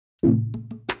All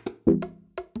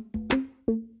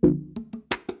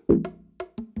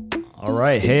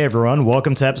right. Hey, everyone.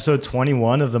 Welcome to episode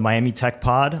 21 of the Miami Tech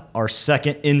Pod, our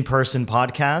second in-person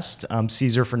podcast. I'm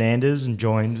Cesar Fernandez. I'm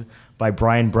joined by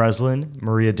Brian Breslin,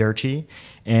 Maria Durchi,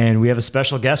 and we have a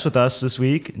special guest with us this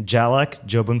week, Jalak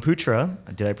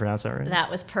Jobanputra. Did I pronounce that right? That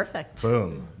was perfect.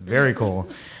 Boom. Very cool.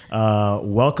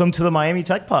 Welcome to the Miami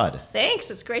Tech Pod.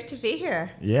 Thanks. It's great to be here.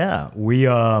 Yeah, we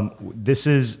this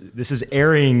is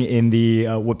airing in the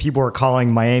what people are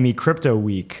calling Miami Crypto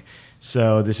Week.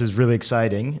 So this is really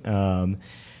exciting.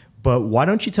 But why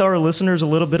don't you tell our listeners a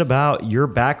little bit about your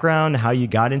background, how you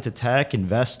got into tech,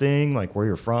 investing, like where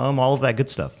you're from, all of that good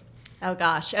stuff. Oh,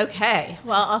 gosh. Okay.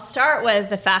 Well, I'll start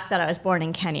with the fact that I was born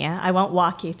in Kenya. I won't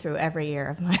walk you through every year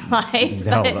of my life.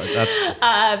 No,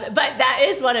 but that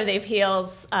is one of the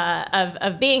appeals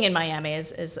of being in Miami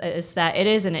is that it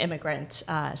is an immigrant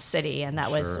city. And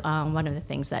that was one of the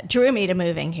things that drew me to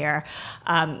moving here.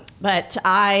 But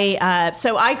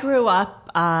I grew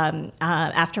up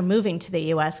after moving to the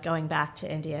U.S., going back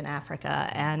to India and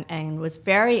Africa, and was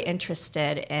very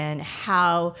interested in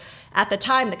how, at the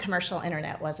time, the commercial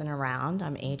internet wasn't around.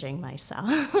 I'm aging myself.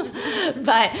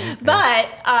 but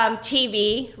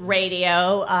TV,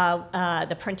 radio,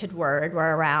 the printed word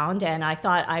were around, and I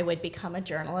thought I would become a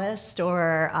journalist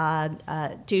or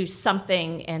do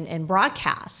something in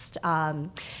broadcast.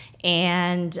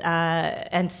 And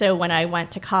so when I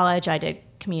went to college, I did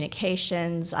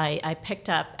communications. I picked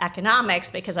up economics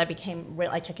because I took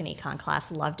an econ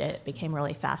class, loved it, became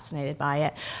really fascinated by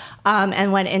it,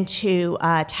 and went into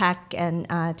tech and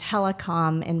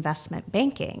telecom investment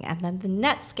banking. And then the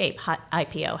Netscape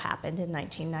IPO happened in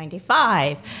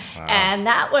 1995. Wow. And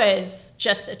that was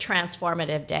just a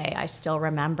transformative day. I still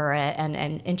remember it.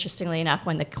 And interestingly enough,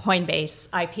 when the Coinbase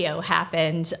IPO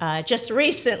happened just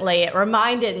recently,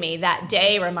 that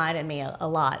day reminded me a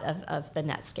lot of the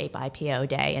Netscape IPO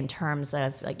day in terms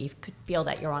of, like, you could feel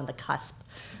that you're on the cusp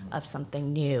of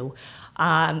something new.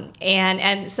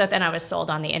 And so then I was sold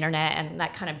on the internet and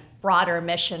that kind of broader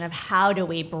mission of how do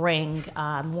we bring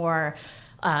more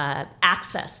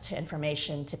access to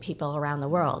information to people around the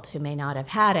world who may not have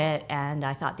had it. And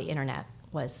I thought the internet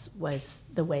was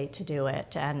the way to do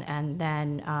it. And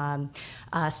then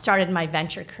started my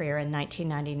venture career in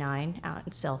 1999 out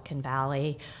in Silicon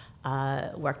Valley.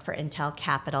 Worked for Intel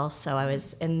Capital, so I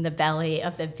was in the belly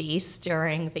of the beast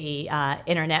during the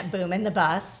internet boom and the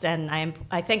bust, and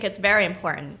I think it's very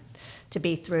important to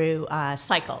be through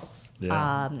cycles.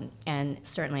 Yeah. And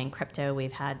certainly in crypto,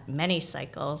 we've had many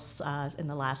cycles in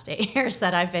the last 8 years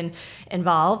that I've been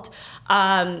involved.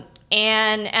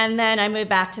 And then I moved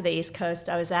back to the East Coast.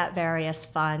 I was at various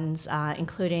funds,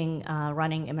 including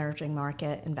running emerging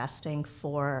market investing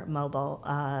for mobile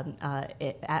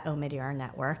at Omidyar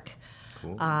Network.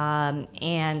 Cool.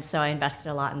 And so I invested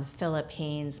a lot in the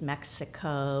Philippines,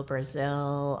 Mexico,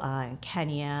 Brazil,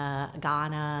 Kenya,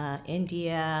 Ghana,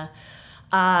 India,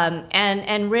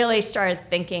 and really started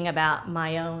thinking about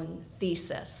my own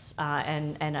thesis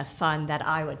and a fund that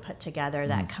I would put together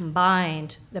that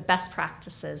combined the best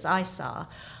practices I saw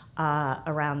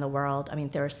around the world. I mean,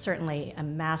 there was certainly a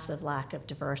massive lack of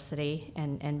diversity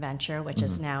in venture, which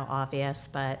is now obvious,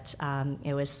 but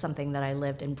it was something that I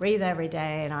lived and breathed every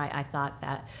day, and I thought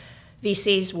that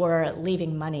VCs were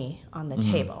leaving money on the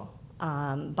table.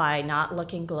 By not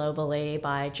looking globally,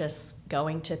 by just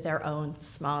going to their own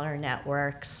smaller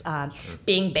networks,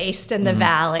 being based in the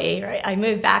Valley. Right? I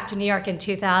moved back to New York in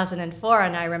 2004,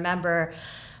 and I remember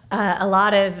a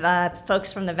lot of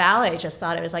folks from the Valley just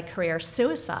thought it was like career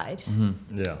suicide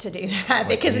to do that, like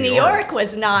because New York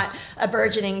was not a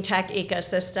burgeoning tech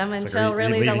ecosystem until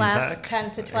really the last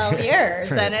 10 to 12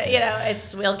 years. And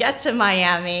we'll get to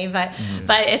Miami, but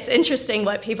it's interesting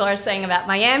what people are saying about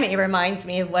Miami reminds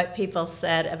me of what people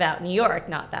said about New York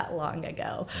not that long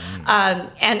ago.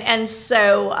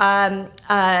 So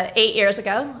 8 years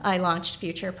ago, I launched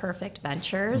Future Perfect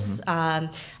Ventures.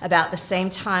 About the same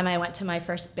time, I went to my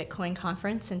first Bitcoin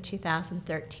conference in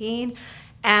 2013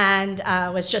 and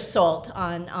was just sold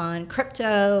on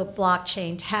crypto,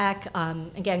 blockchain tech.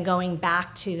 Again, going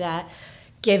back to that,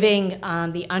 giving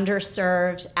the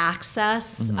underserved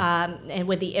access. And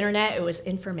with the internet, it was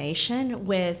information.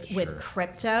 With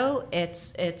crypto,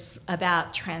 it's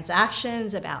about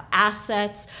transactions, about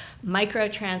assets,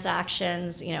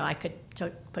 microtransactions. I could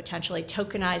potentially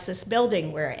tokenize this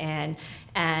building we're in,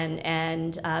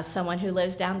 and someone who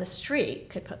lives down the street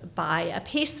could buy a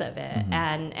piece of it,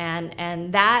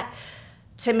 and that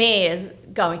to me, is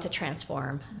going to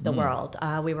transform the world.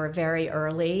 We were very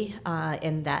early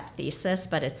in that thesis,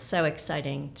 but it's so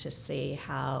exciting to see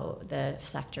how the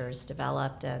sector's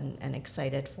developed, and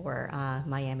excited for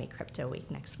Miami Crypto Week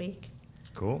next week.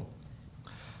 Cool.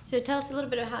 So tell us a little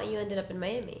bit about how you ended up in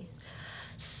Miami.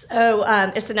 So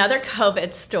it's another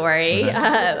COVID story,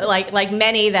 like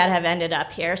many that have ended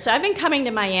up here. So I've been coming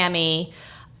to Miami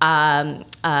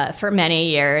for many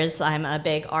years. I'm a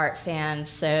big art fan,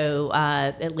 so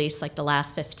at least like the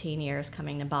last 15 years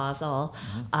coming to Basel.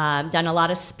 Done a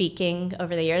lot of speaking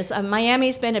over the years.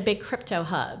 Miami's been a big crypto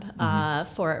hub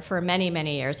for many,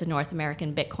 many years. The North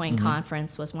American Bitcoin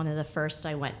Conference was one of the first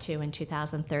I went to in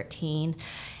 2013.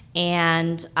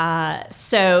 And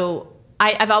so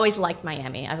I've always liked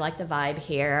Miami. I like the vibe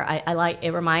here.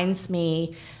 It reminds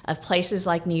me of places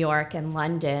like New York and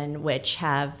London, which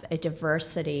have a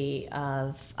diversity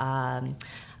of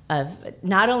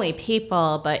not only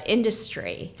people but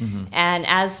industry. And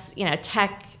as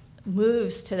tech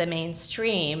moves to the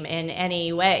mainstream in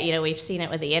any way, we've seen it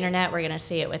with the internet. We're going to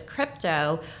see it with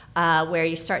crypto, where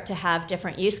you start to have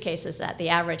different use cases that the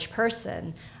average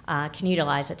person can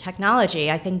utilize the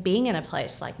technology. I think being in a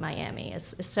place like Miami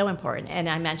is so important. And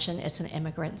I mentioned it's an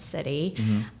immigrant city.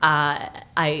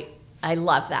 I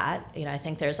love that. I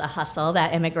think there's a hustle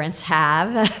that immigrants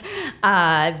have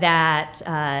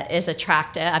that is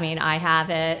attractive. I mean, I have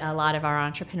it. A lot of our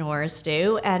entrepreneurs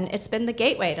do. And it's been the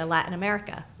gateway to Latin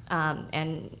America.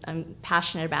 And I'm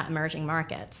passionate about emerging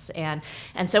markets. And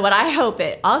so what I hope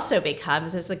it also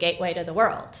becomes is the gateway to the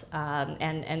world.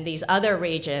 And these other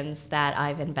regions that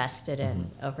I've invested in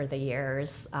over the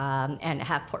years and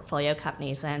have portfolio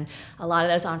companies. And a lot of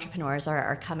those entrepreneurs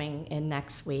are coming in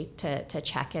next week to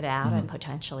check it out and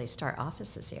potentially start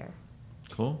offices here.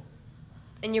 Cool.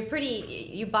 And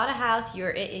you bought a house,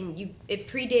 it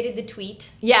predated the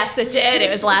tweet. Yes, it did. It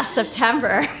was last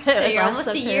September. So you're almost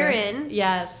a year in.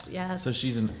 Yes. So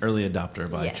she's an early adopter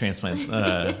by transplant.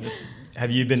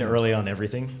 Have you been early on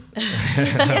everything?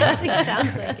 Yes, it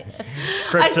sounds like it.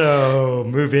 Crypto,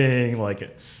 moving, like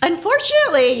it.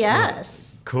 Unfortunately, yes.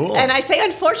 Cool. And I say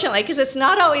unfortunately because it's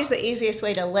not always the easiest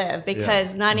way to live,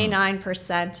 because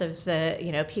 99% of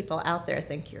the people out there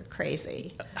think you're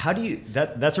crazy. How do you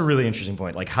that's a really interesting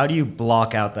point. Like, how do you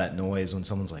block out that noise when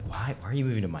someone's like, why are you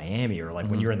moving to Miami? Or like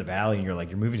when you're in the Valley and you're like,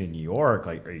 you're moving to New York,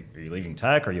 like are you leaving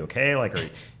tech? Are you okay? Like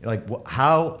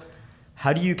how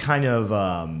do you kind of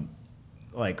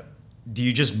do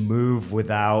you just move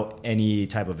without any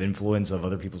type of influence of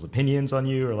other people's opinions on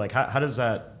you? Or like how does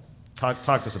that Talk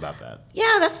to us about that.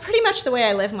 Yeah, that's pretty much the way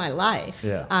I live my life.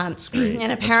 Yeah, that's great.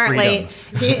 And apparently,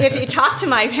 if you talk to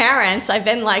my parents, I've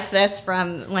been like this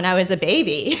from when I was a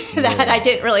baby, that I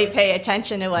didn't really pay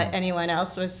attention to what anyone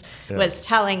else was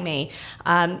telling me.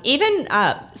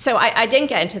 So I didn't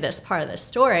get into this part of the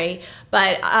story,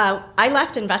 but I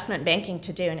left investment banking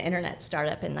to do an internet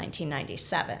startup in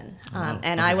 1997.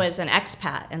 And I was an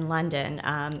expat in London.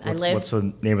 What's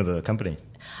the name of the company?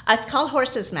 It's called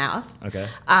Horse's Mouth. Okay.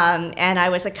 And I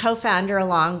was a co-founder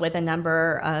along with a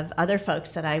number of other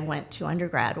folks that I went to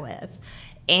undergrad with.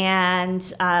 And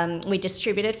we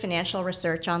distributed financial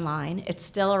research online. It's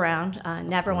still around.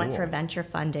 Never went for venture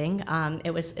funding.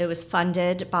 It was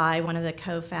funded by one of the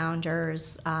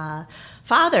co-founders'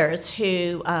 fathers,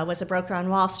 who was a broker on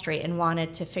Wall Street and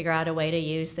wanted to figure out a way to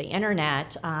use the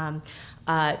internet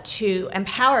to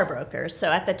empower brokers.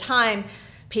 So at the time,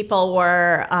 people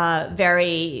were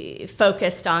very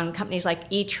focused on companies like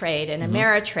E-Trade and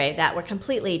Ameritrade that were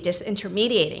completely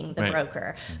disintermediating the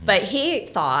broker. But he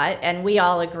thought, and we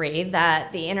all agreed,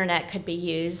 that the internet could be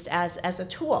used as a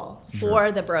tool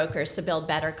for the brokers to build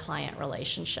better client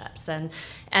relationships.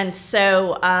 And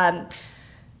so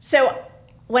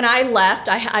when I left,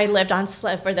 I lived on,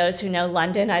 for those who know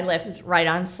London, I lived right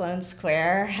on Sloane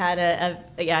Square.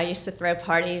 I used to throw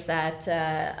parties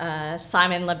at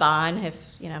Simon Le Bon.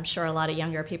 I'm sure a lot of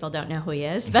younger people don't know who he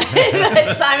is, but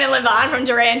Simon Le Bon from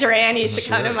Duran Duran used to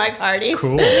come to my parties.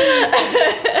 Cool.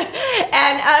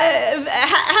 And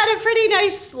had a pretty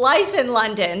nice life in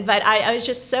London, but I was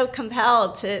just so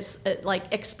compelled to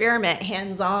experiment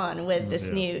hands-on with this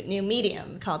new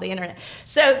medium called the internet.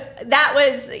 So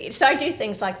I do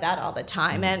things like that all the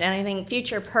time, and I think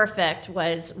Future Perfect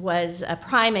was a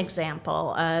prime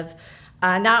example of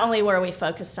not only were we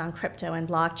focused on crypto and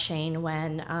blockchain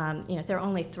when there are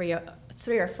only three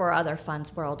or four other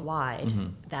funds worldwide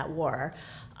that were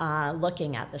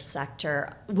looking at the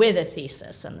sector with a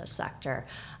thesis in the sector.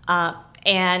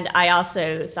 And I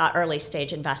also thought early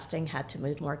stage investing had to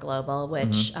move more global,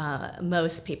 which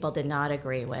most people did not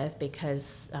agree with,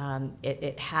 because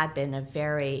it had been a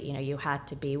very, you had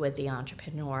to be with the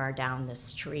entrepreneur down the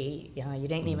street. You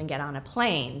didn't even get on a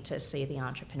plane to see the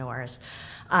entrepreneurs.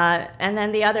 And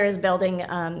then the other is building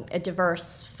a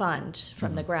diverse fund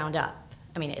from the ground up.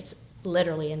 I mean, it's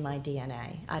literally in my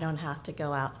DNA. I don't have to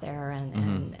go out there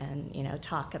and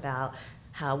talk about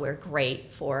how we're great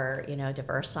for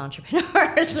diverse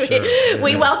entrepreneurs.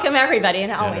 We welcome everybody,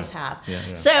 and always have.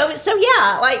 So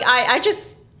like I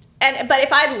just but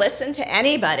if I'd listened to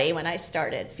anybody when I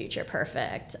started Future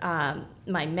Perfect,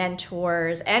 my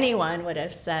mentors, anyone would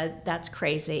have said, "That's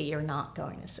crazy. You're not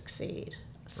going to succeed."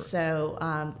 So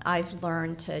I've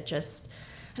learned to just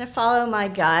kind of follow my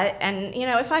gut, and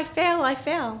if I fail, I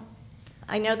fail.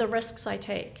 I know the risks I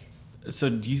take. So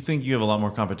do you think you have a lot more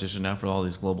competition now for all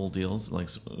these global deals? Like,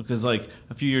 because like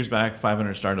a few years back,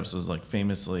 500 Startups was like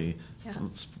famously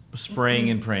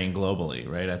spraying and praying globally,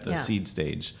 right, at the seed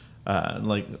stage.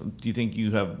 Like, do you think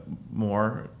you have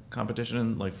more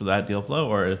competition like for that deal flow,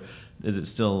 or is it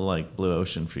still like blue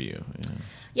ocean for you?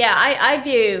 Yeah, I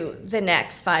view the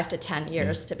next 5 to 10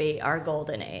 years to be our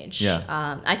golden age.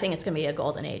 I think it's going to be a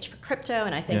golden age for crypto,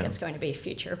 and I think it's going to be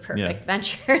Future Perfect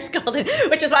Ventures golden.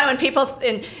 Which is why when people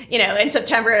in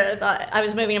September thought I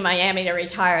was moving to Miami to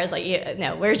retire, I was like,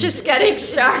 no, we're just getting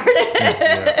started.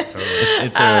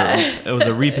 It was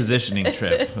a repositioning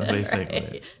trip, basically.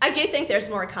 Right. I do think there's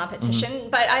more competition,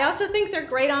 but I also think they're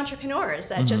great entrepreneurs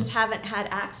that just haven't had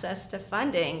access to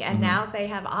funding, and now they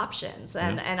have options,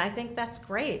 and I think that's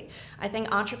great. I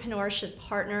think entrepreneurs should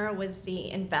partner with the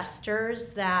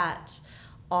investors that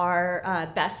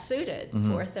are best suited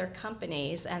for their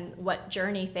companies and what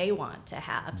journey they want to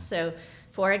have. So,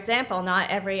 for example, not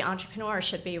every entrepreneur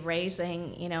should be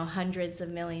raising, hundreds of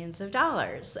millions of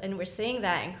dollars, and we're seeing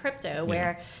that in crypto,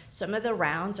 where some of the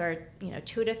rounds are, $2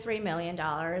 to $3 million,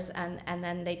 and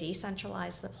then they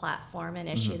decentralize the platform and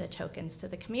issue the tokens to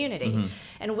the community.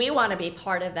 And we want to be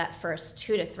part of that first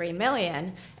 2 to 3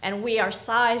 million, and we are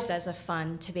sized as a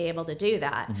fund to be able to do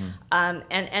that.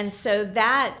 And so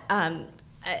that.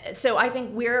 So I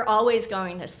think we're always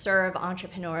going to serve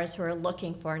entrepreneurs who are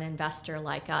looking for an investor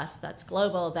like us that's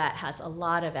global, that has a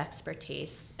lot of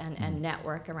expertise and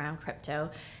network around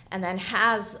crypto, and then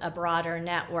has a broader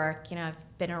network.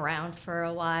 I've been around for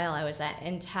a while. I was at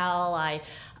Intel. I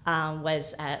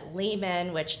was at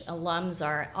Lehman, which alums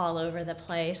are all over the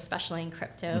place, especially in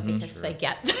crypto, because they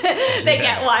get they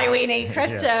get why we need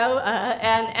crypto.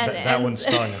 That one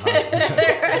stung,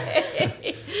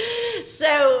 Right.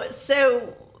 So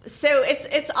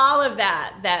it's all of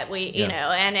that we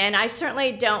and I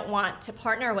certainly don't want to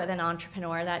partner with an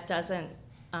entrepreneur that doesn't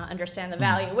understand the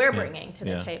value we're bringing to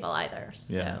the table either.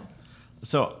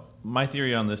 So my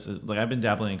theory on this is, like, I've been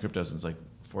dabbling in crypto since like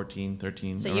 14,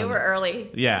 13. So you were early.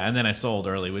 Yeah, and then I sold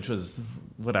early, which was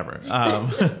whatever.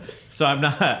 So I'm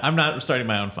not starting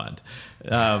my own fund,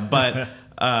 but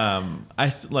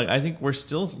I think we're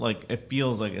still, like, it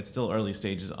feels like it's still early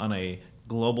stages on a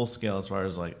global scale as far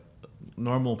as like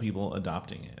normal people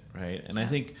adopting it, right? And I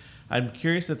think I'm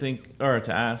curious to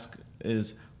ask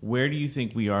is, where do you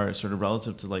think we are sort of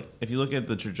relative to, like, if you look at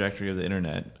the trajectory of the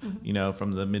internet,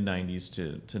 from the mid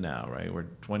 90s to now, right? We're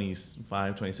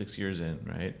 25, 26 years in,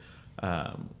 right?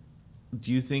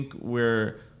 Do you think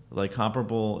we're like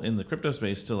comparable in the crypto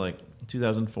space to like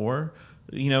 2004,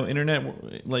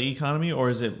 internet like economy, or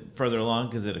is it further along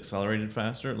because it accelerated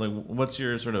faster? Like, what's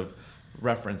your sort of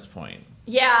reference point?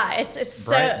 Yeah, it's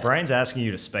Brian's asking you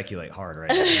to speculate hard right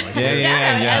now. Like,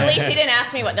 At least he didn't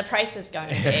ask me what the price is going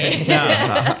to be. No,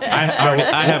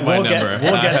 I have my number.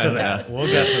 We'll get to that. We'll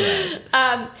get to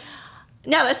that.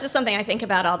 No, this is something I think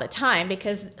about all the time,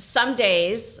 because some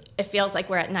days it feels like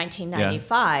we're at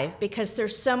 1995 because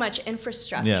there's so much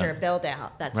infrastructure build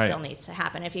out that still needs to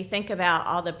happen. If you think about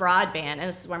all the broadband, and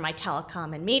this is where my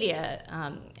telecom and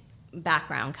media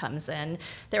background comes in,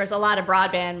 there was a lot of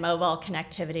broadband mobile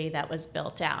connectivity that was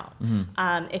built out.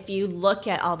 If you look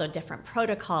at all the different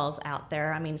protocols out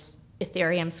there, I mean,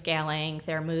 Ethereum scaling,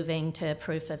 they're moving to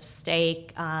proof of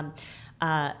stake.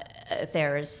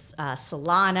 There's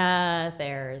Solana,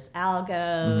 there's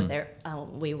Algo.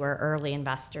 We were early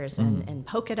investors in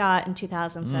Polkadot in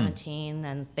 2017,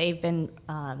 and they've been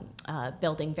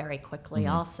building very quickly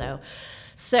also.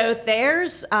 So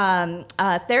there's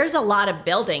a lot of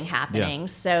building happening.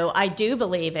 So I do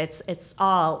believe it's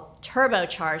all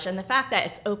turbocharged, and the fact that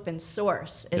it's open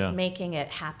source is making it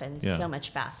happen so much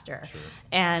faster.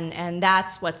 And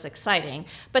that's what's exciting.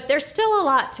 But there's still a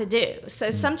lot to do.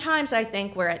 So sometimes I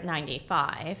think we're at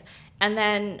 95, and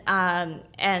then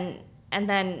And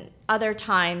then other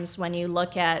times when you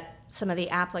look at some of the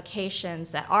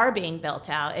applications that are being built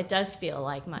out, it does feel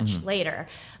like much later.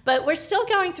 But we're still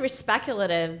going through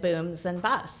speculative booms and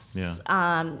busts. Yeah.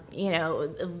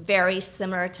 Very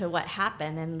similar to what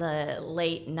happened in the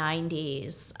late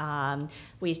 90s.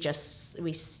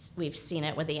 We've seen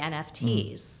it with the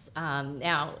NFTs.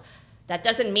 Now, that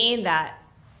doesn't mean that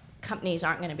companies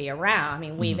aren't going to be around. I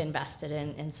mean, we've invested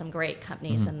in some great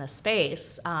companies in the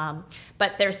space,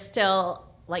 but there's still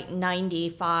like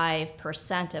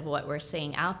 95% of what we're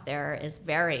seeing out there is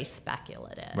very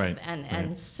speculative. Right.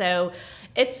 And so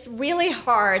it's really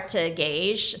hard to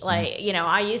gauge. Like,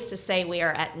 I used to say we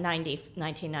are at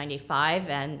 1995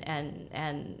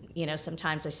 and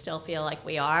sometimes I still feel like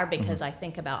we are because I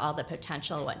think about all the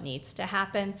potential, what needs to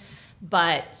happen.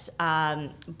 But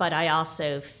I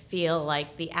also feel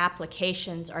like the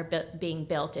applications are being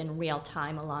built in real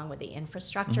time along with the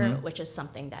infrastructure, which is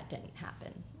something that didn't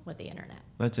happen with the internet.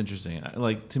 That's interesting.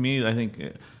 Like, to me, I think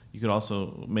you could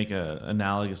also make a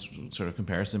analogous sort of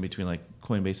comparison between like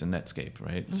Coinbase and Netscape,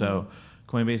 right? So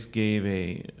Coinbase gave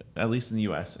at least in the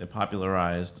US, it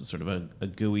popularized sort of a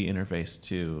GUI interface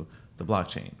to the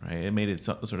blockchain, right? It made it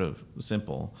sort of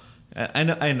simple.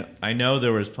 I know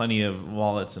there was plenty of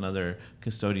wallets and other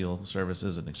custodial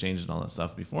services and exchanges and all that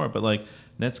stuff before, but like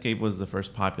Netscape was the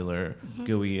first popular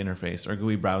GUI interface or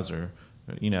GUI browser,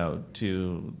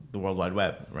 to the World Wide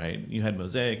Web, right? You had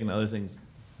Mosaic and other things,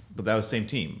 but that was the same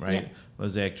team, right? Yeah.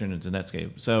 Mosaic turned into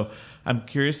Netscape. So I'm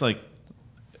curious,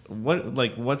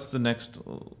 what's the next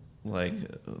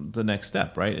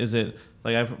step, right? Is it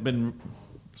like I've been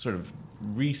sort of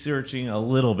researching a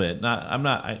little bit. I'm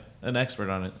not an expert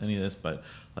on any of this, but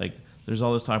like there's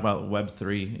all this talk about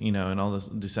Web3, and all this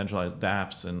decentralized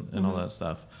dApps and all that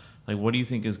stuff. Like, what do you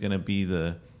think is going to be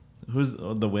who's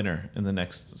the winner in the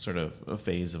next sort of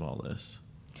phase of all this?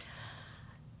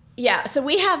 Yeah, so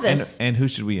we have this. And who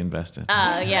should we invest in?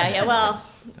 Yeah. Well,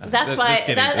 that's why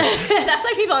that's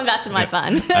why people invest in my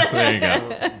fund. There you go.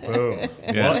 Boom.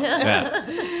 Yeah.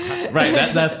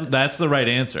 Right. That's the right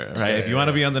answer. Right. If you want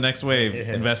to be on the next wave,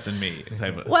 invest in me.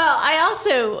 Type of. Well, I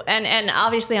also and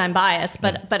obviously I'm biased,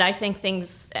 but I think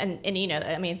things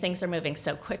things are moving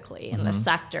so quickly in the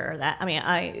sector that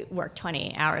I work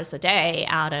 20 hours a day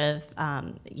out of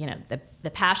the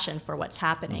passion for what's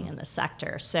happening in the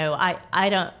sector. So I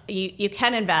don't you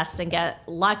can invest and get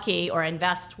lucky or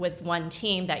invest with one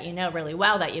team that you know really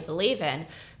well that you believe in,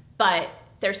 but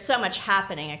there's so much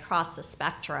happening across the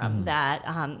spectrum that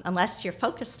unless you're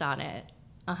focused on it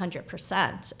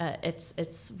 100%,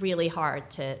 it's really hard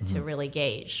to really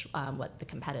gauge what the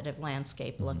competitive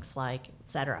landscape looks like, et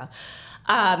cetera.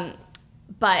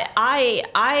 But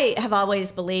I have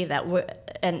always believed that,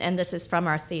 and this is from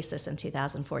our thesis in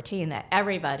 2014, that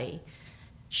everybody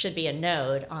should be a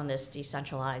node on this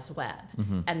decentralized web.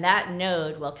 And that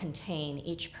node will contain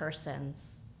each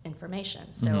person's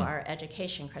information. So our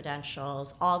education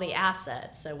credentials, all the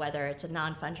assets, so whether it's a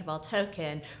non-fungible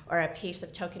token or a piece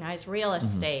of tokenized real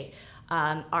estate,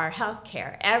 our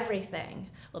healthcare, everything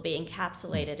will be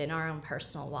encapsulated in our own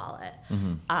personal wallet.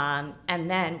 And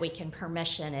then we can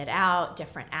permission it out,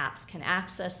 different apps can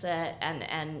access it,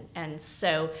 and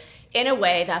so in a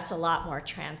way that's a lot more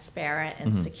transparent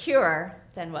and secure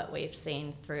than what we've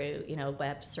seen through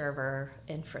web server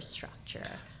infrastructure.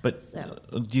 But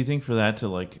do you think for that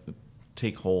to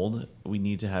take hold, we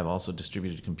need to have also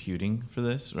distributed computing for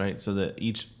this, right? So that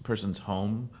each person's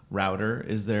home router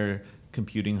is their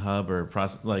computing hub or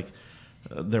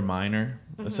their miner,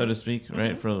 so to speak,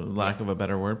 right? For lack of a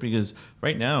better word, because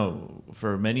right now,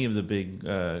 for many of the big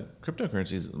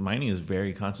cryptocurrencies, mining is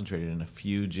very concentrated in a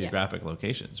few geographic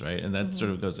locations, right? And that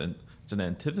sort of goes in. It's an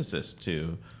antithesis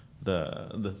to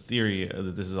the theory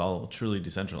that this is all truly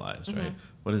decentralized, right?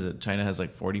 What is it? China has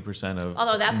 40% of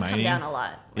although that's mining. Come down a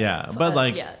lot. Yeah, but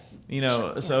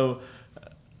so.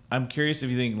 I'm curious if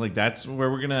you think that's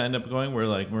where we're gonna end up going, where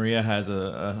Maria has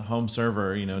a home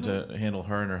server, to handle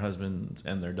her and her husband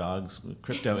and their dogs'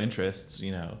 crypto interests,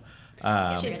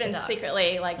 She's been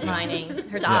secretly mining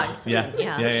her dogs. Yeah,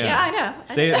 I know.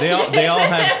 They all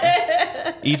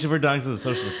have. Each of her dogs has a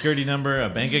social security number, a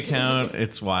bank account.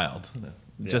 It's wild.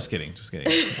 Yeah. Just kidding.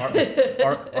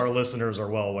 Our listeners are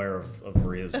well aware of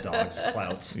Maria's dog's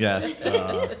clout. Yes,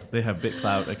 they have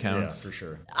BitClout accounts. Yeah, for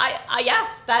sure.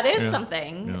 That is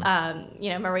something.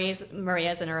 Yeah. Maria's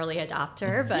an early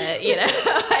adopter, but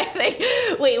I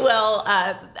think we will.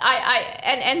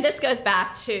 And this goes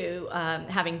back to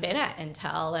having been at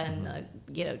Intel and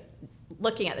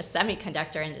looking at the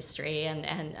semiconductor industry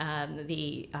and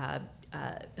the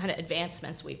kind of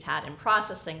advancements we've had in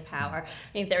processing power.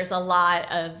 I mean, there's a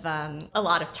lot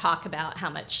of talk about how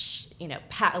much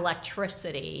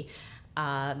electricity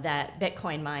that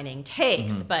Bitcoin mining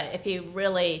takes, but if you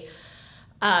really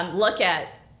look at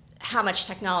how much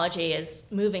technology is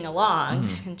moving along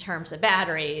in terms of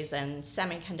batteries and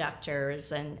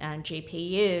semiconductors and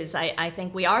GPUs, I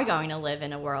think we are going to live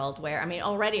in a world where, I mean,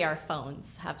 already our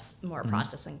phones have more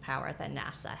processing power than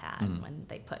NASA had when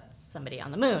they put somebody on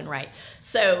the moon, right?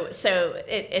 So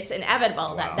it's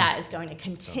inevitable that is going to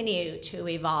continue to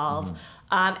evolve.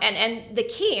 And the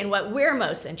key and what we're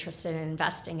most interested in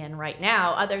investing in right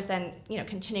now, other than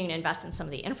continuing to invest in some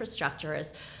of the infrastructure,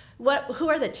 is who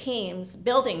are the teams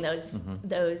building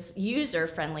those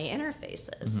user-friendly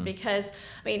interfaces? Because,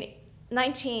 I mean,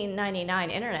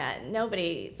 1999 internet,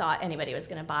 nobody thought anybody was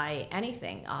going to buy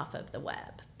anything off of the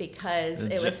web because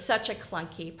it was such a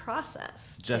clunky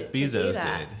process. Jeff to Bezos do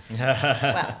that. did.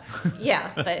 Well,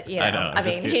 yeah, but I know,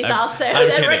 mean, he's also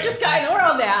the richest guy in the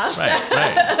world now, so, Right.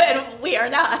 and we are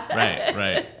not.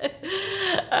 Right.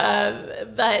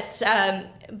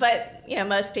 But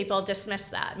most people dismiss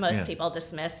that. Most people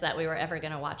dismiss that we were ever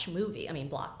going to watch a movie. I mean,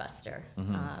 Blockbuster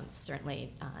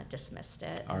certainly dismissed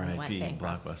it. R.I.P.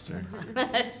 Blockbuster.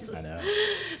 I know.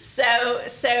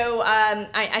 So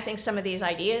I think some of these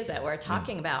ideas that we're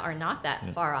talking about are not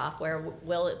that far off, where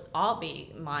we'll all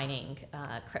be mining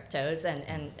cryptos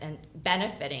and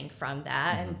benefiting from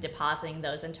that and depositing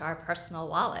those into our personal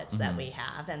wallets that we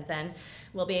have. And then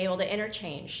we'll be able to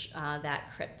interchange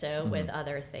that crypto with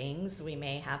other things. We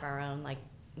may have our own,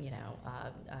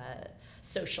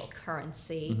 social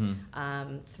currency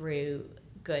through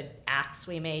good acts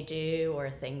we may do or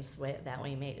things that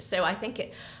we may do. So I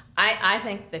think I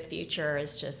think the future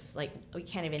is just we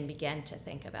can't even begin to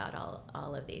think about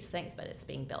all of these things, but it's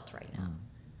being built right now.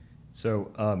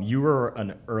 So you were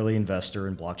an early investor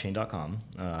in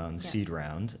blockchain.com, seed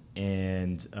round,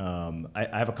 and I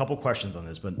have a couple questions on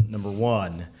this, but number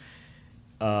one,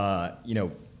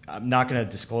 I'm not going to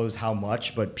disclose how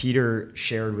much, but Peter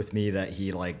shared with me that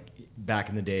he back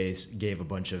in the days gave a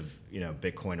bunch of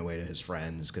Bitcoin away to his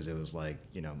friends because it was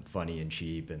funny and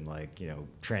cheap and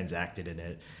transacted in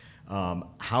it.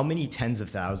 How many tens of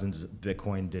thousands of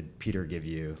Bitcoin did Peter give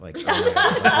you? Was it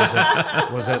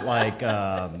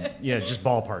just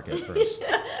ballpark it first?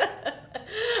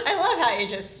 I love how you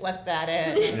just slipped that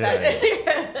in.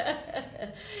 Yeah.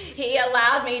 He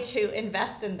allowed me to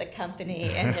invest in the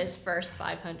company in his first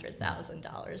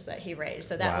 $500,000 that he raised.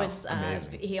 So that was,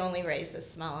 he only raised a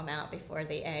small amount before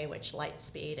the A, which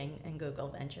Lightspeed and Google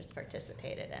Ventures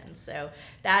participated in. So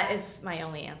that is my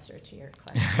only answer to your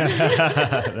question.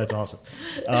 That's awesome.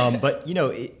 But,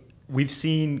 we've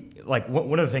seen,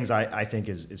 one of the things I think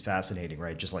is fascinating,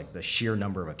 right? Just the sheer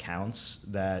number of accounts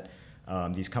that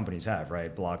these companies have,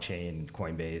 right? Blockchain,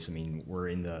 Coinbase. I mean, we're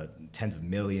in the tens of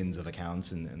millions of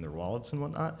accounts in their wallets and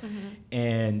whatnot.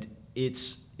 And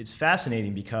it's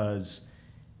fascinating because,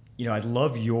 I'd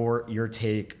love your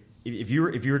take. If you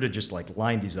were to just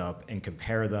line these up and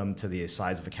compare them to the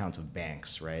size of accounts of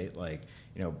banks, right?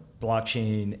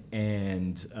 Blockchain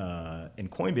and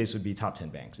Coinbase would be top 10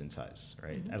 banks in size,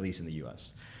 right? At least in the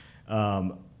U.S.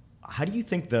 How do you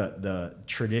think the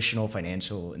traditional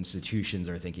financial institutions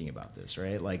are thinking about this,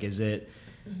 right?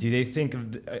 Do they think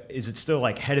is it still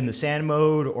head in the sand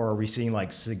mode, or are we seeing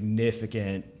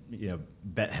significant,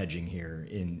 bet hedging here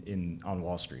on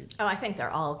Wall Street? Oh, I think they're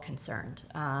all concerned.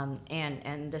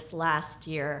 And this last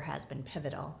year has been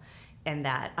pivotal in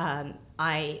that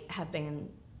I have been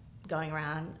going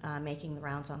around making the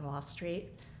rounds on Wall Street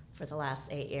for the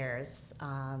last 8 years,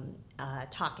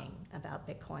 talking about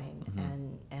Bitcoin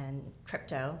and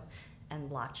crypto and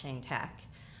blockchain tech,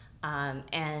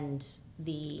 and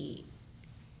the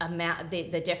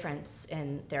difference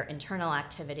in their internal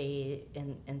activity,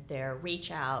 in their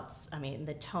reach outs. I mean,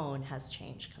 the tone has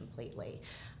changed completely,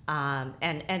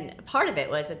 and part of it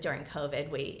was that during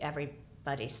COVID, everybody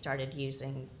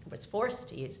was forced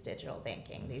to use digital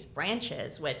banking, these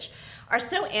branches, which are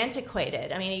so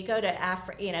antiquated. I mean, you go to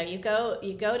you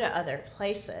go to other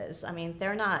places. I mean,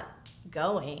 they're not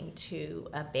going to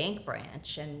a bank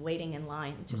branch and waiting in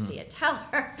line to see a teller,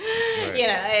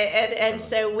 right. And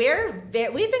so we've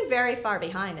been very far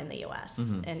behind in the U.S.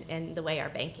 in the way our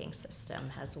banking system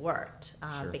has worked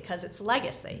because it's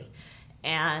legacy.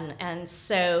 And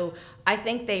so I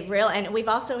think and we've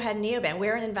also had neobank.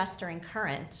 We're an investor in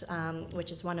Current,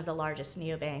 which is one of the largest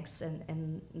neobanks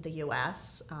in the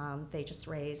U.S. They just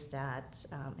raised at,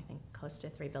 I think, close to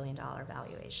 $3 billion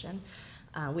valuation.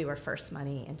 We were first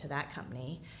money into that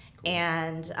company. Cool.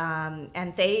 And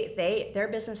their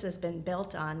business has been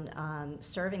built on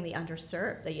serving the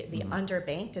underserved, the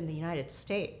underbanked in the United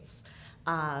States.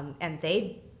 And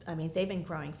they've been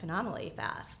growing phenomenally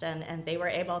fast, and they were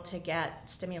able to get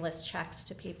stimulus checks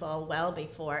to people well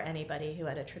before anybody who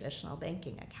had a traditional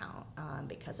banking account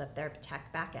because of their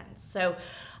tech backends. So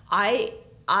I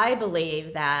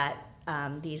believe that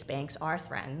these banks are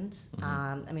threatened.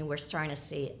 We're starting to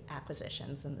see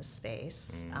acquisitions in the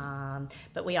space,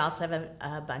 but we also have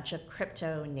a bunch of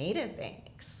crypto native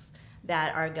banks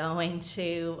that are going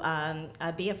to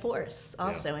be a force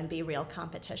also and be real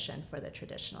competition for the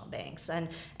traditional banks. And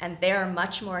they're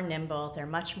much more nimble, they're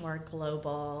much more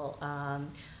global,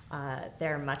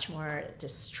 they're much more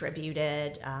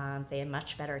distributed, they have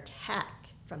much better tech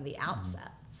from the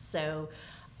outset. So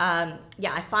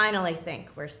I finally think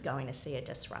we're going to see a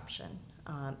disruption.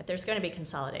 But there's going to be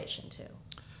consolidation too.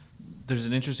 There's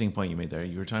an interesting point you made there.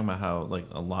 You were talking about how like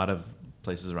a lot of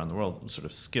places around the world sort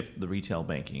of skip the retail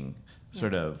banking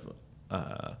sort of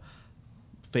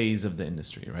phase of the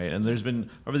industry, right? And there's been,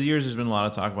 over the years, there's been a lot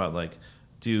of talk about like,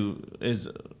 is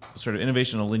sort of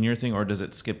innovation a linear thing, or does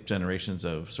it skip generations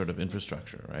of sort of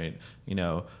infrastructure, right?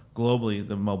 Globally,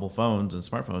 the mobile phones and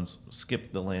smartphones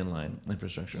skipped the landline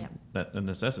infrastructure that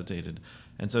necessitated.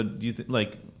 And so do you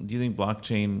think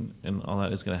blockchain and all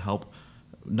that is going to help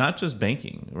not just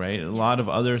banking, right? A lot of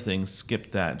other things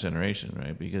skip that generation,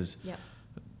 right? Because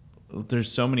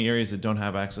there's so many areas that don't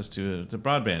have access to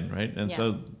broadband, right? And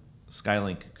so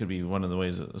Skylink could be one of the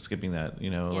ways of skipping that,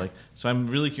 so I'm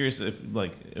really curious if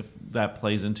that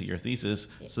plays into your thesis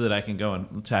so that I can go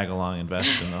and tag along,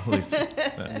 invest in all these.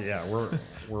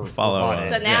 We're following.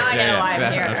 So now I know why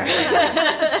I'm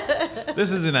here.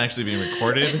 This isn't actually being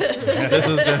recorded. This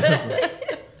is just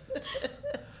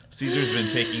Cesar's been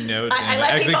taking notes and I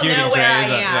let executing people know where I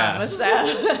trades.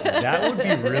 am. So that would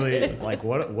be really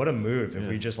what a move if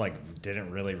we just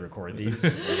didn't really record these.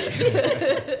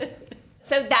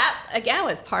 So that again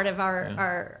was part of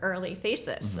our early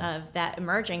thesis of that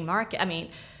emerging market. I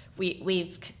mean,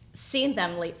 we've seen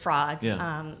them leapfrog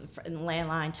from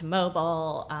landline to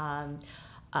mobile.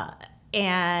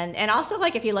 And also,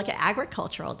 if you look at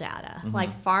agricultural data,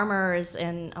 farmers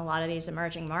in a lot of these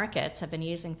emerging markets have been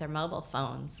using their mobile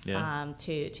phones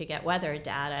to get weather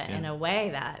data in a way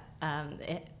that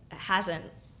it hasn't,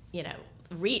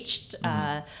 reached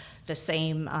the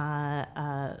same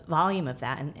volume of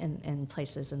that in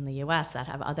places in the U.S. that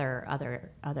have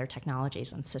other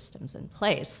technologies and systems in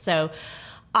place. So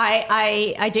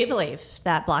I do believe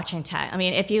that blockchain tech. I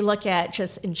mean, if you look at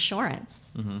just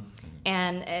insurance.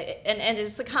 And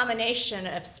it's a combination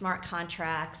of smart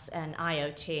contracts and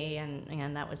IoT,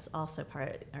 and that was also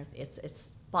part of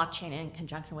it's blockchain in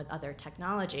conjunction with other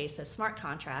technologies. So smart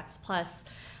contracts plus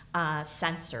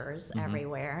sensors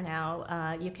everywhere.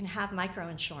 Now you can have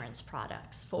microinsurance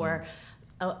products for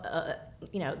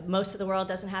most of the world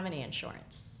doesn't have any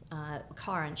insurance.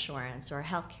 Car insurance or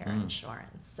healthcare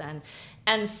insurance.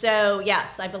 And so,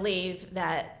 yes, I believe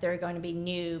that there are going to be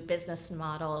new business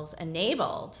models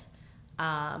enabled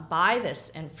by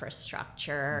this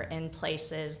infrastructure in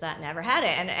places that never had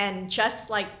it. And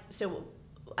just so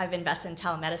I've invested in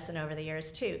telemedicine over the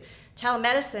years too.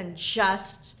 Telemedicine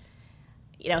just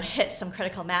hit some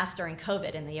critical mass during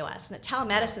COVID in the US. And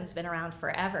telemedicine's been around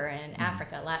forever in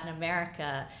Africa, Latin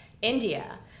America,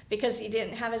 India, because you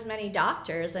didn't have as many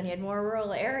doctors and you had more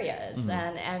rural areas.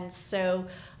 And so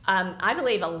I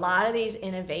believe a lot of these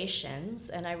innovations,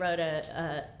 and I wrote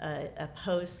a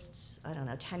post,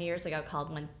 10 years ago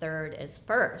called When Third is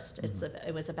First.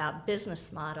 It was about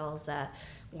business models that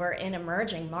were in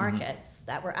emerging markets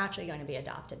that were actually going to be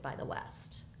adopted by the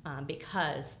West.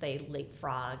 Because they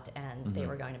leapfrogged and they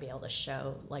were going to be able to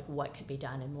show what could be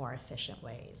done in more efficient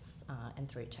ways and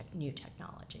through new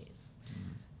technologies.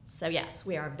 So yes,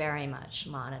 we are very much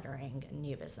monitoring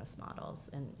new business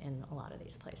models in a lot of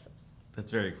these places.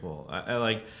 That's very cool.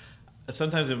 I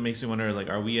sometimes it makes me wonder,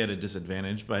 are we at a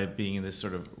disadvantage by being in this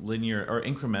sort of linear or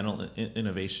incremental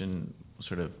innovation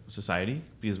sort of society?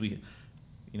 Because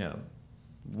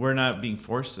we're not being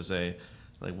forced to say,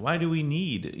 why do we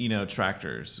need,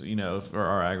 tractors, for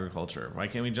our agriculture? Why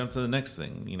can't we jump to the next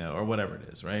thing, or whatever it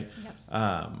is, right? Yep.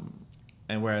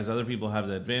 And whereas other people have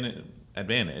the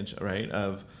advantage, right,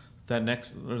 of that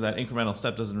next or that incremental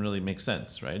step doesn't really make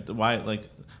sense, right? Why,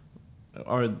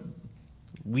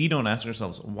 we don't ask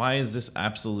ourselves, why does this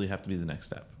absolutely have to be the next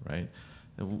step, right?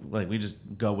 We just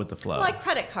go with the flow. Like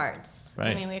credit cards. Right.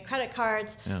 I mean, we had credit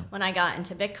cards. Yeah. When I got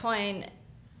into Bitcoin,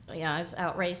 I was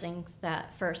out raising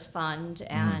that first fund,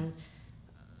 and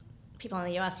people in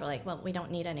the U.S. were like, well, we don't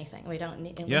need anything. We don't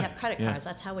need. And Yeah, we have credit yeah. cards.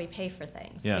 That's how we pay for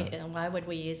things. Yeah. And why would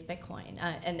we use Bitcoin?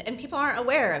 And people aren't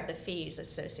aware of the fees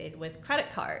associated with credit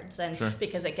cards, and Sure.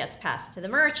 because it gets passed to the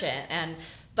merchant.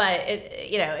 But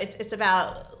it's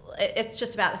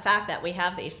just about the fact that we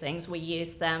have these things. We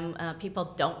use them.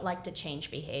 People don't like to change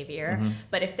behavior. Mm-hmm.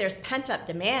 But if there's pent-up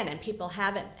demand and people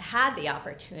haven't had the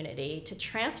opportunity to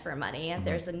transfer money, and Mm-hmm.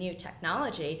 there's a new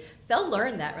technology, they'll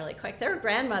learn that really quick. There were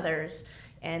grandmothers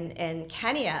in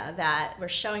Kenya that were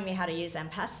showing me how to use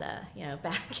M-Pesa,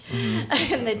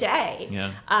 back in the day.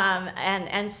 Yeah.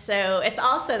 And so it's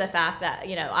also the fact that,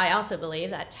 I also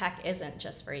believe that tech isn't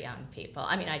just for young people.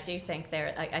 I mean, I do think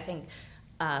I think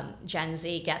Gen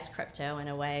Z gets crypto in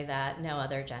a way that no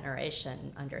other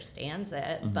generation understands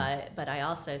it, but I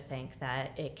also think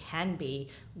that it can be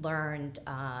learned,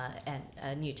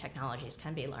 and new technologies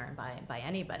can be learned by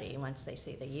anybody once they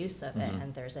see the use of it,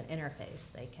 and there's an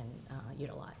interface they can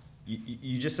utilize.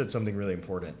 You just said something really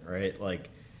important, right? Like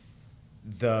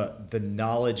the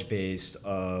knowledge base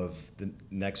of the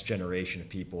next generation of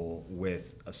people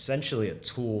with essentially a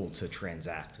tool to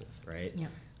transact with, right? Yeah.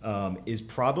 Is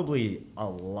probably a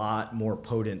lot more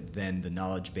potent than the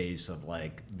knowledge base of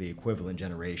like the equivalent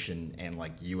generation and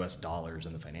like US dollars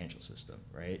in the financial system,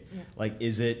 right? Yeah. Like,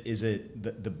 is it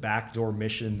the backdoor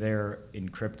mission there in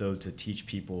crypto to teach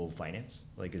people finance?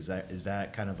 Like, is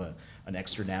that kind of an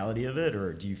externality of it,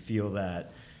 or do you feel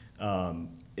that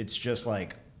it's just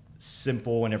like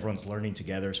simple and everyone's learning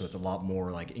together, so it's a lot more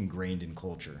like ingrained in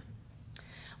culture?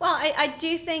 Well, I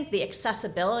do think the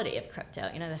accessibility of crypto,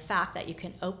 the fact that you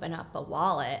can open up a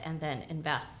wallet and then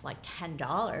invest like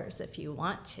 $10 if you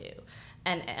want to,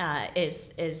 and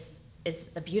is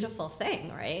a beautiful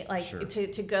thing, right? Like Sure.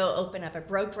 to go open up a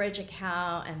brokerage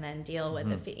account and then deal with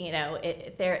the fee,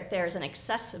 there's an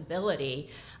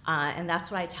accessibility, and that's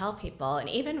what I tell people. And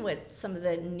even with some of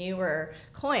the newer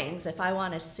coins, if I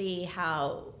want to see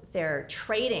how they're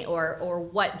trading or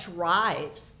what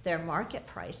drives their market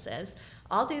prices,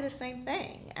 I'll do the same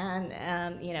thing, and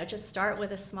just start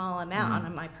with a small amount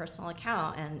on my personal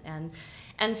account,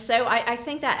 and so I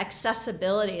think that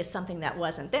accessibility is something that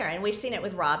wasn't there, and we've seen it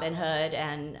with Robinhood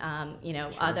and Sure.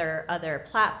 other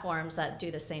platforms that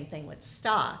do the same thing with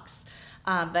stocks,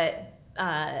 but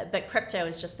crypto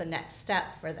is just the next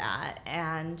step for that,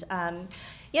 and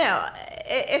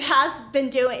it has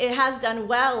done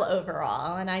well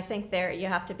overall, and I think there you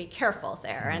have to be careful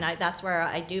there, and that's where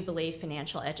I do believe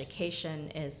financial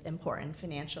education is important,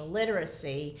 financial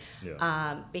literacy,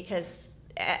 Yeah. because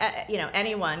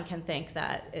anyone can think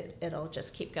that it'll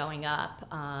just keep going up,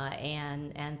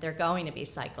 and they're going to be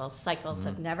cycles. Cycles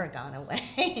have never gone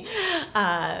away.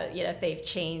 They've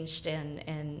changed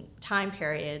in time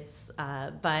periods,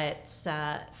 but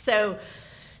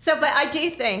I do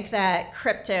think that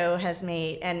crypto has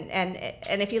made,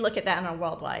 and if you look at that on a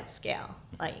worldwide scale,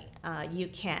 like you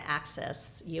can't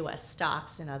access U.S.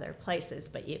 stocks in other places,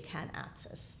 but you can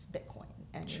access Bitcoin,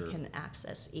 and Sure. you can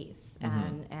access ETH,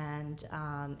 and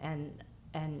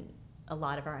a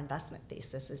lot of our investment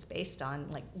thesis is based on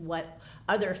like what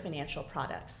other financial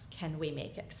products can we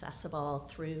make accessible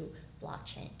through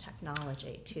blockchain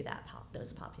technology to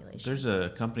those populations. There's a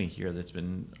company here that's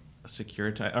been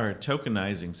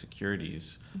tokenizing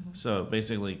securities. So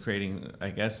basically creating, I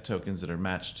guess, tokens that are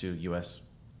matched to U.S.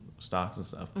 stocks and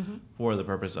stuff for the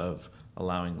purpose of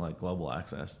allowing like global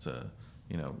access to,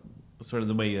 sort of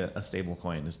the way a stable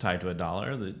coin is tied to a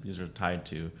dollar. These are tied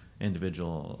to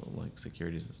individual like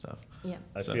securities and stuff. Yeah.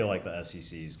 I feel like the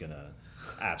SEC is gonna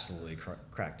absolutely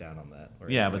crack down on that.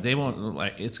 Yeah, but they won't.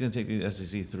 Like, it's going to take the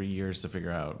SEC 3 years to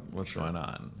figure out what's going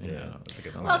on. That's a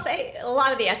good point. Well, a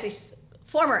lot of the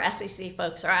former SEC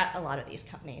folks are at a lot of these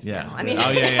companies Yeah. now. I mean, Oh,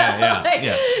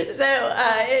 yeah. So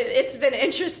it's been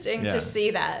interesting Yeah. to see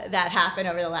that happen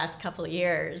over the last couple of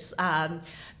years.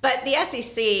 But the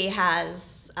SEC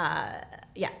has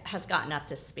gotten up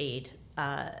to speed.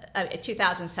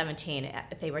 2017,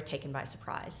 they were taken by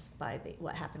surprise by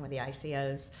what happened with the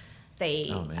ICOs.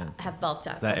 They have bulked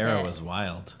up. That era was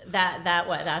wild.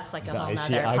 That's like a whole ICO,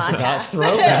 nother I podcast. forgot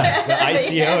throwback. The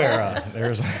ICO era.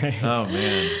 There's like, Oh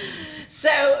man.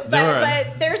 So,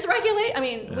 but there's regulation. I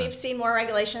mean, we've seen more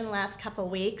regulation in the last couple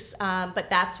of weeks, but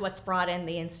that's what's brought in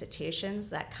the institutions,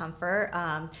 that comfort.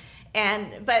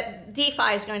 But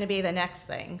DeFi is going to be the next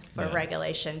thing for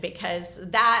regulation, because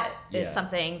that is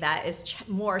something that is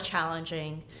more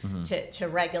challenging to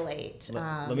regulate.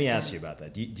 let me ask you about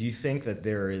that. Do you think that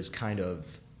there is kind of,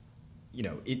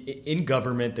 in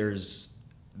government, there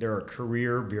are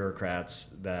career bureaucrats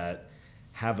that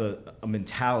have a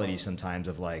mentality sometimes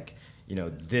of like,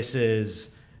 this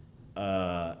is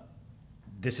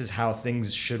this is how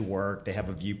things should work. They have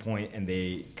a viewpoint, and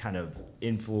they kind of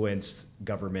influence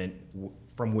government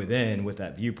from within with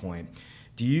that viewpoint.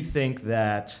 Do you think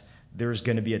that there's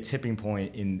going to be a tipping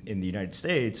point in the United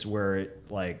States where,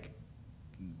 like,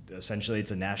 essentially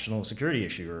it's a national security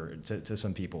issue or to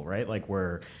some people, right? Like,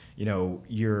 where, you know,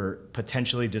 you're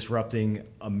potentially disrupting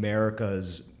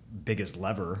America's biggest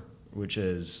lever, which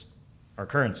is our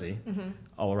currency,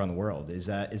 all around the world. Is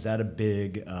that a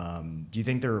big, do you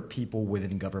think there are people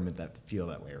within government that feel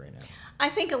that way right now? I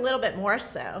think a little bit more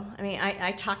so. I mean,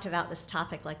 I talked about this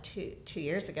topic like two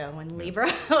years ago when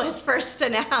Libra was first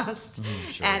announced.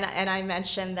 Sure. And I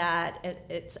mentioned that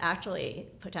it's actually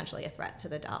potentially a threat to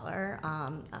the dollar.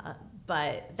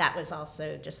 But that was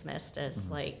also dismissed as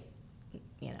like,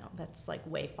 you know, that's like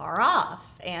way far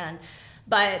off.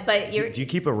 But you're, do you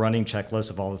keep a running checklist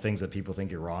of all the things that people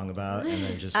think you're wrong about, and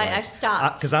then just like, I've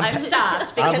stopped. Because I've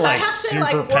stopped because I'm like I have to super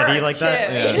like petty work like too.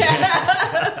 that.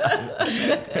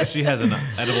 Yeah. She has an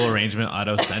edible arrangement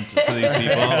auto sent to these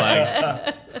people.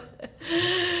 Like,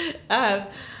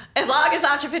 As long as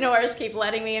entrepreneurs keep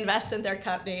letting me invest in their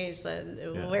companies, then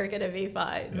we're going to be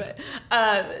fine. Yeah.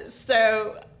 But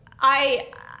so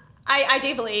I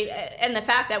do believe, and the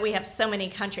fact that we have so many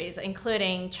countries,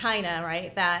 including China,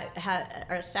 right, that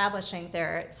are establishing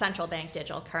their central bank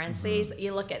digital currencies.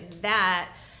 You look at that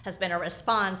has been a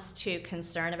response to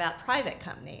concern about private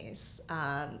companies,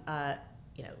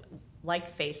 you know,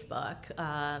 like Facebook.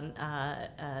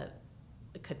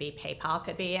 It could be PayPal,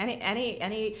 could be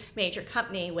any major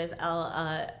company with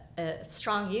a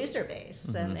strong user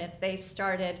base, and if they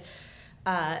started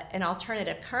an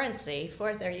alternative currency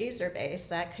for their user base,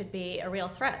 that could be a real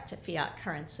threat to fiat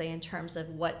currency in terms of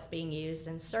what's being used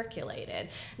and circulated.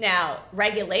 Now,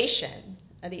 regulation,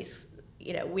 these,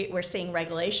 you know, we're seeing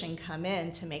regulation come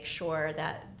in to make sure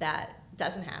that that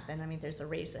doesn't happen. I mean, there's a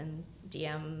reason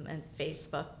DM and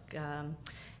Facebook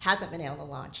hasn't been able to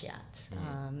launch yet,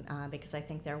 because I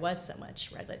think there was so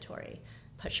much regulatory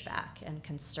pushback and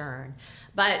concern.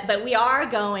 But we are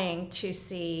going to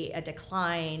see a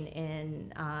decline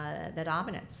in the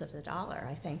dominance of the dollar.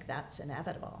 I think that's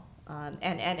inevitable.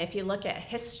 And if you look at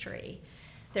history,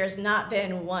 there's not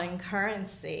been one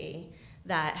currency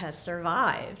that has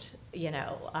survived, you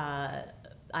know,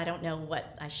 I don't know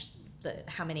what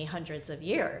how many hundreds of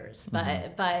years,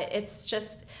 but it's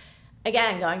just,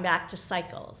 again, going back to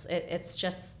cycles, it's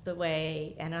just the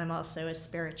way, and I'm also a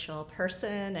spiritual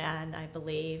person, and I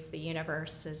believe the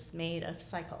universe is made of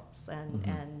cycles,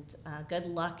 and good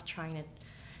luck trying to,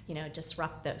 you know,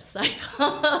 disrupt those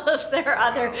cycles. There are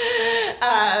other,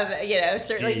 you know,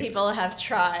 certainly Deep. people have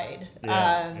tried.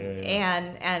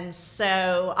 And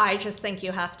so I just think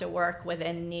you have to work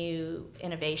within new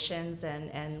innovations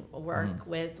and work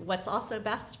with what's also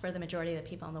best for the majority of the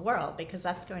people in the world, because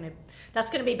that's going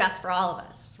to be best for all of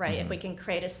us, right? If we can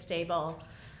create a stable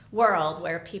world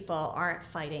where people aren't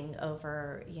fighting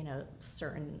over, you know,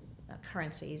 certain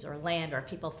currencies or land, or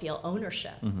people feel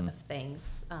ownership of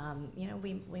things, you know,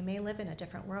 we may live in a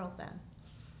different world then.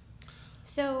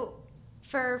 So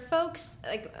for folks,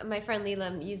 like my friend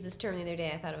Leela used this term the other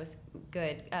day, I thought it was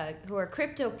good, who are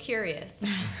crypto curious,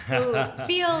 who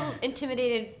feel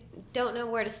intimidated, don't know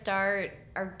where to start,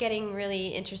 are getting really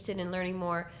interested in learning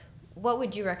more, what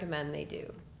would you recommend they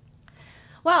do?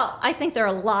 Well, I think there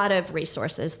are a lot of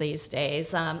resources these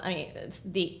days. I mean, it's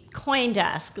the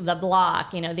CoinDesk, the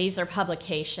Block, you know, these are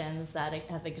publications that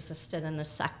have existed in the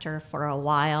sector for a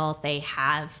while. They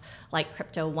have like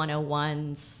Crypto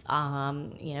 101s,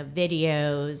 you know,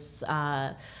 videos.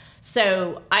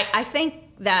 So I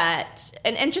think that,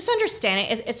 and just understanding,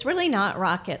 it's really not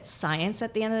rocket science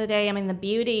at the end of the day. I mean, the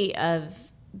beauty of,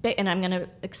 and I'm going to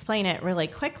explain it really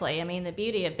quickly. I mean, the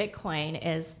beauty of Bitcoin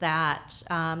is that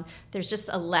there's just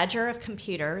a ledger of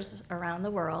computers around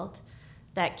the world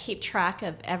that keep track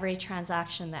of every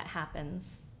transaction that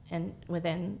happens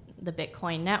within the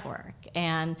Bitcoin network.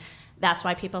 And that's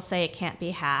why people say it can't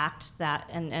be hacked,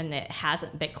 and it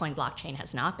hasn't. Bitcoin blockchain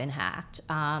has not been hacked.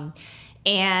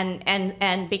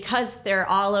 And because they're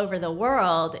all over the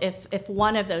world, if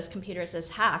one of those computers is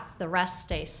hacked, the rest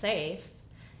stay safe.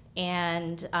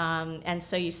 And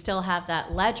so you still have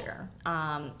that ledger,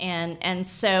 and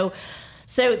so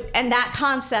that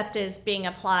concept is being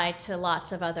applied to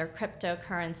lots of other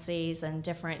cryptocurrencies and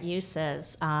different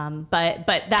uses. But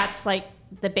that's like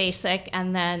the basic,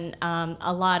 and then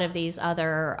a lot of these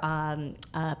other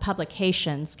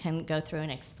publications can go through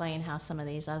and explain how some of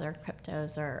these other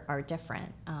cryptos are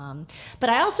different. But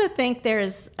I also think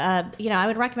there's, you know, I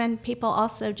would recommend people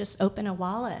also just open a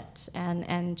wallet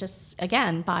and just,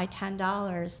 again, buy $10,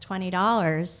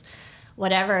 $20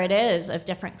 whatever it is of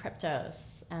different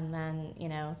cryptos. And then,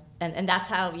 and that's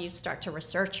how you start to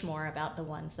research more about the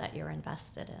ones that you're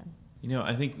invested in.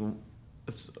 I think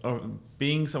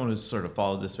being someone who's sort of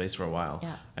followed this space for a while,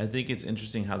 I think it's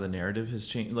interesting how the narrative has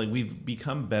changed. Like, we've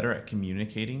become better at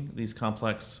communicating these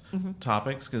complex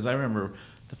topics. Because I remember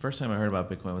the first time I heard about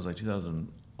Bitcoin was like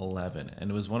 2011,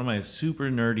 and it was one of my super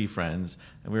nerdy friends,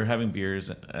 and we were having beers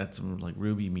at some like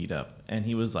Ruby meetup, and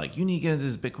he was like, "You need to get into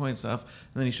this Bitcoin stuff."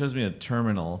 And then he shows me a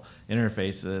terminal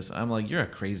interface to this. I'm like, "You're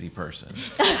a crazy person."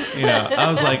 I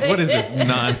was like, "What is this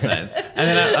nonsense?" And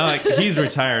then I'm like, he's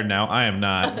retired now. I am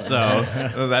not. So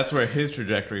that's where his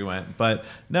trajectory went. But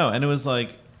no, and it was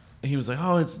like, he was like,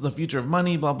 "Oh, it's the future of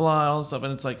money, blah blah," all this stuff,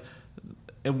 and it's like,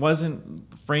 it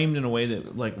wasn't framed in a way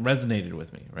that like resonated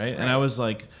with me, right? And I was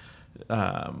like,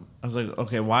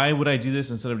 okay, why would I do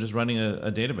this instead of just running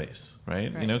a database,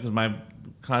 right? Because my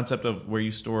concept of where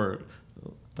you store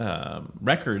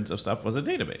records of stuff was a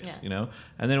database,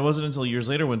 And then it wasn't until years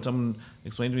later when someone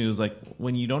explained to me, it was like,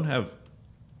 when you don't have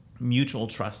mutual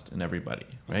trust in everybody,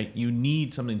 right? You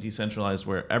need something decentralized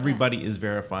where everybody is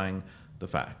verifying the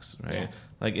facts, right? Yeah.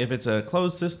 Like, if it's a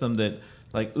closed system that,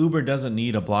 like, Uber doesn't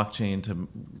need a blockchain to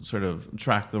sort of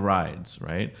track the rides,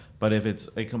 right? But if it's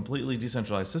a completely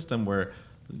decentralized system where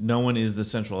no one is the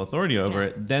central authority over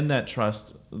it, then that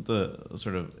trust, the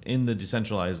sort of in the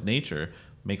decentralized nature,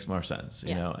 makes more sense,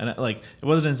 you know? And it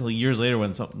wasn't until years later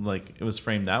when something like it was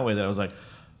framed that way that I was like,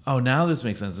 oh, now this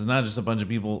makes sense. It's not just a bunch of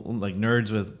people, like nerds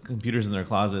with computers in their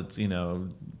closets,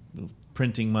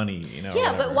 printing money,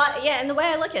 Yeah, but why? Yeah, and the way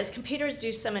I look at it is computers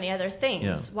do so many other things.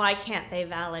 Yeah. Why can't they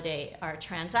validate our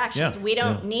transactions? We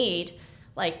don't need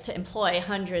to employ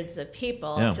hundreds of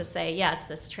people to say yes,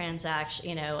 this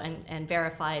transaction, and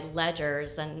verify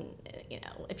ledgers. And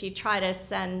if you try to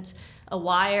send a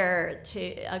wire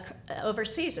to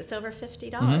overseas, it's over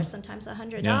 $50, sometimes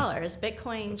 $100.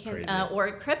 Bitcoin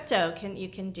or crypto you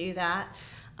can do that.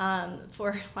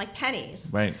 For like pennies.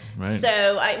 Right.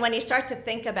 So when you start to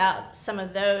think about some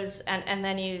of those, and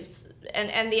then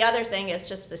and the other thing is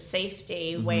just the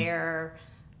safety where,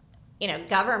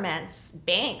 governments,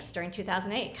 banks during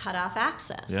 2008 cut off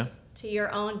access to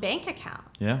your own bank account.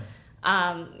 Yeah.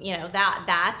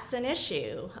 That's an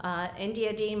issue.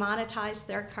 India demonetized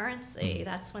their currency.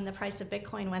 That's when the price of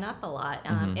Bitcoin went up a lot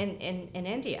in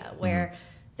India, where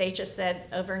they just said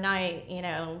overnight,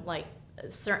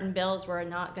 certain bills were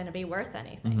not going to be worth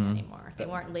anything anymore. They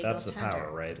weren't legal That's the tender.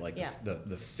 power, right? Like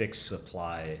the fixed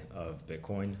supply of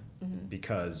Bitcoin,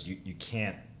 because you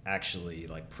can't actually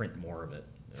print more of it,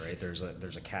 right? There's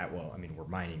a cap. Well, I mean, we're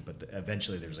mining, but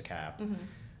eventually there's a cap.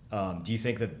 Do you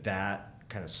think that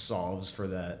kind of solves for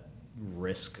that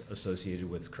risk associated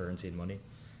with currency and money,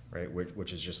 right?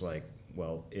 Which is just like,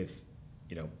 well, if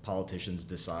politicians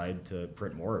decide to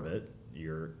print more of it,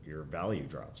 your value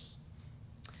drops.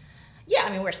 Yeah,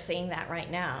 I mean, we're seeing that right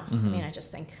now. I mean, I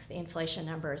just think the inflation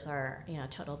numbers are,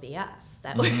 total BS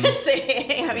that we're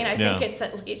seeing. I mean, I think it's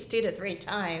at least 2 to 3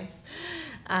 times.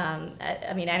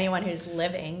 I mean, anyone who's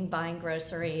living, buying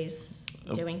groceries,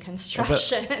 doing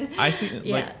construction. But I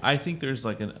think, I think there's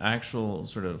an actual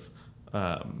sort of,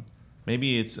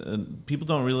 maybe it's people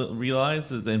don't realize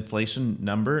that the inflation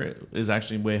number is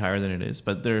actually way higher than it is,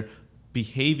 but they're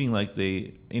behaving like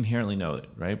they inherently know it,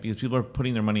 right? Because people are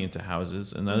putting their money into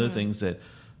houses and other things that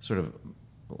sort of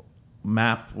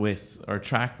map with or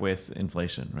track with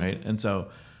inflation, right? And so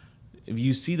if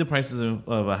you see the prices of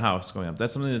a house going up,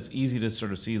 that's something that's easy to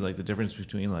sort of see, the difference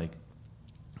between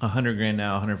 $100,000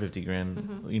 now, 150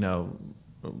 grand,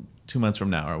 2 months from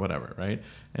now or whatever, right?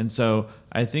 And so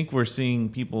I think we're seeing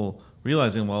people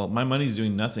realizing, well, my money's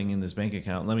doing nothing in this bank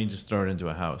account. Let me just throw it into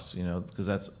a house, because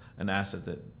that's an asset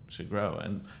that should grow.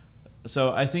 And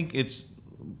so I think it's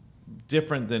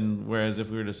different than whereas if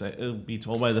we were to say it'll be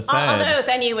told by the Fed. Although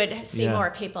then you would see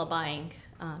more people buying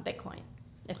Bitcoin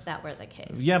if that were the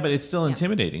case. Yeah, but it's still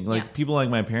intimidating. People like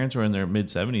my parents who are in their mid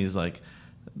 70s,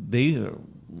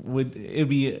 it'd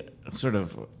be sort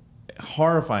of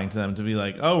horrifying to them to be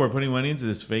like, oh, we're putting money into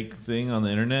this fake thing on the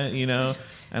internet, And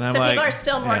I'm so like, people are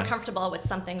still more comfortable with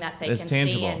something that they can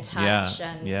tangible. see and touch.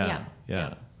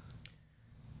 Yeah.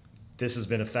 This has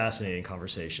been a fascinating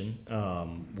conversation.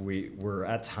 We're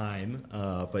at time,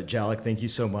 but Jalak, thank you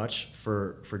so much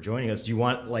for joining us. Do you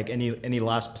want any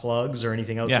last plugs or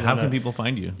anything else? Yeah, how can people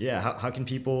find you? Yeah, how can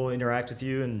people interact with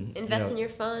you and invest in your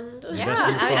fund? Invest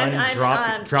in your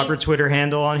fund. Drop your Twitter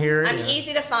handle on here. I'm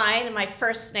easy to find. My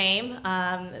first name.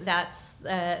 That's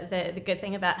the good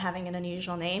thing about having an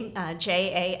unusual name.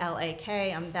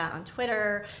 Jalak. I'm that on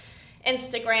Twitter,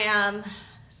 Instagram.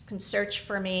 Can search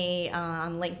for me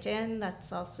on LinkedIn.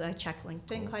 That's also, I check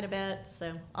LinkedIn quite a bit.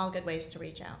 So all good ways to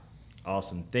reach out.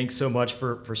 Awesome. Thanks so much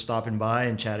for stopping by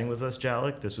and chatting with us,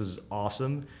 Jalak. This was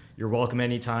awesome. You're welcome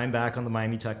anytime back on the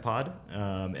Miami Tech Pod.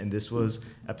 And this was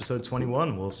episode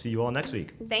 21. We'll see you all next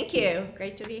week. Thank you.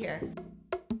 Great to be here.